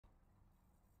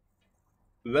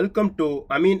Welcome to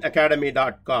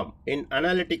aminacademy.com. In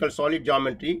analytical solid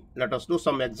geometry, let us do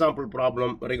some example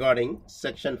problem regarding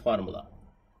section formula.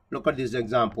 Look at this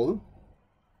example.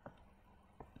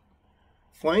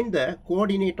 Find the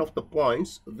coordinate of the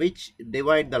points which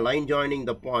divide the line joining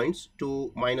the points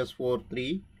 2, -4,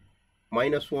 3,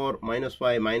 -4,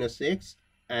 -5, -6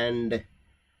 and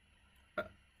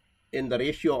in the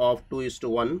ratio of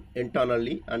 2:1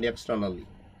 internally and externally.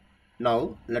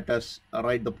 Now let us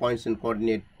write the points in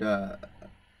coordinate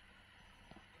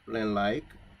plane like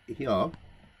here.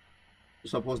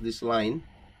 Suppose this line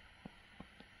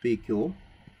PQ,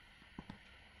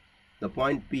 the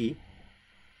point P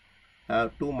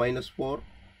have 2, -4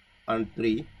 and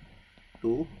 3,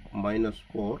 2,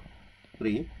 -4,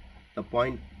 3. The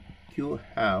point Q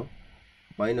have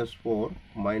 -4,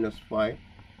 -5,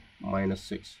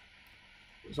 -6.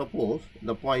 Suppose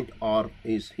the point R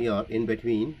is here in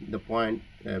between the point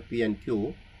P and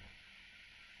Q,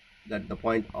 that the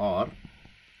point R,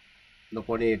 the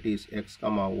coordinate is x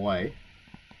comma y.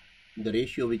 The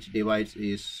ratio which divides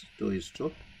is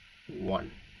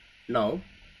 2:1. Now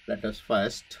let us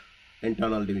first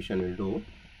internal division will do.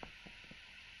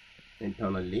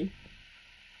 Internally,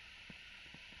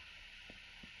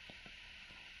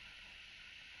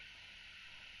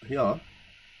 here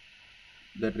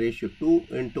that ratio 2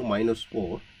 into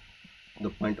 -4, the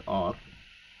point R,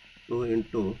 2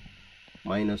 into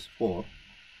 -4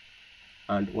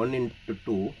 and 1 into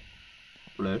 2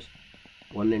 plus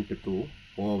 1 into 2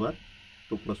 over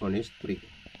 2 plus 1 is 3.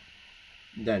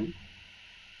 Then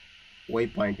y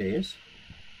point is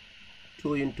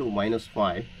 2 into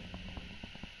 -5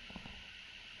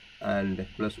 and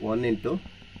plus 1 into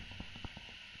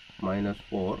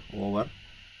 -4 over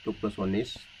 2 plus 1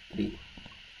 is 3.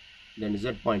 Then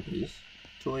z point is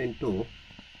 2 into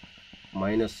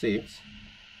 -6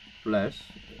 plus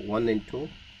 1 into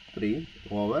 3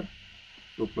 over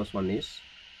 2 plus 1 is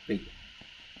 3.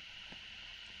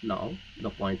 Now the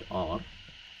point R,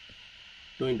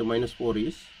 2 into -4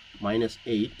 is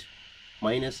 -8,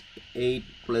 -8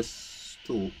 plus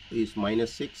 2 is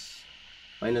 -6,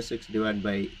 -6 divided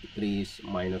by 3 is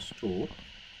 -2,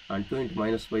 and 2 into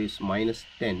 -5 is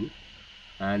 -10,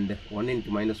 and 1 into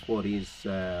 -4 is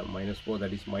 -4,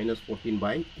 that is -14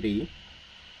 by 3,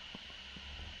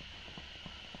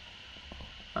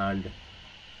 and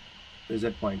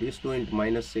z point is 2 into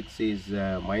 -6 is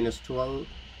 -12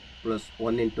 plus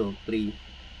 1 into 3,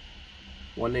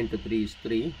 1 into 3 is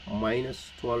 3,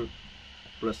 -12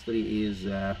 plus 3 is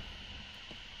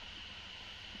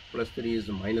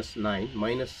 -9,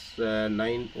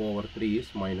 -9 over 3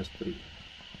 is -3.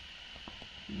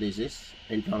 This is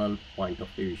internal point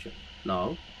of division.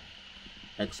 Now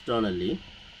externally,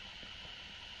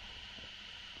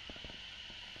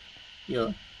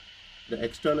 here the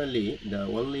externally the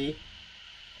only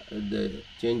the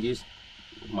change is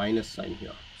minus sign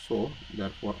here, so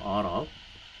therefore R of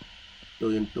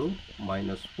 2 into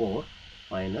 -4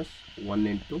 minus 1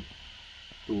 into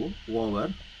 2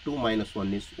 over 2 minus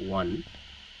 1 is 1,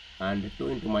 and 2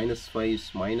 into -5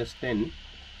 is -10,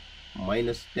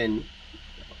 -10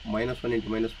 -1 into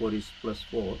 -4 is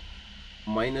 +4,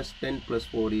 -10 plus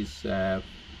 4 is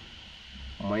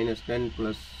 -10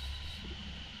 plus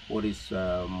 4 is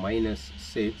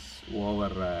 -6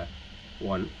 over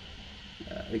 1.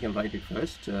 We can write it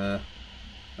first.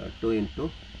 2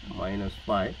 into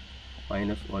 -5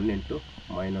 minus 1 into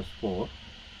 -4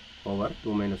 over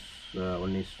 2 minus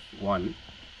 1 is 1,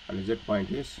 and z point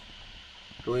is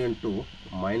 2 into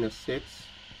 -6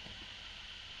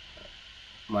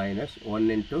 minus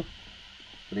 1 into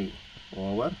 3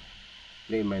 over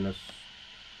 3 minus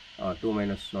 2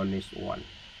 minus 1 is 1.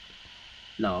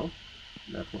 Now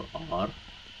therefore R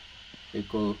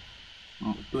equal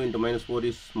 2 into -4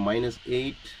 is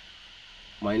 -8,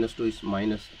 -2 is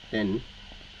 -10,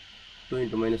 2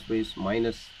 into -5 is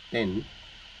 -10,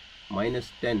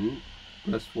 -10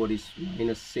 plus 4 is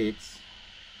 -6,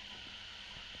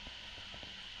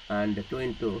 and 2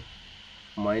 into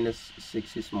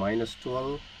 -6 is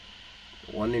 -12,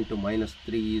 1 into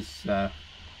 -3 is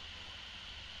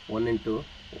 1 into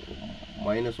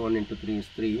 -1 into 3 is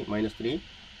 3, -3,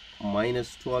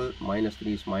 -12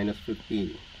 -3 is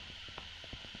 -15.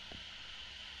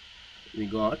 We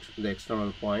got the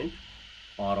external point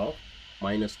R of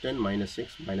 -10,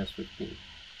 -6, -15.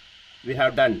 We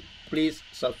have done. Please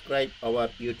subscribe our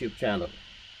YouTube channel.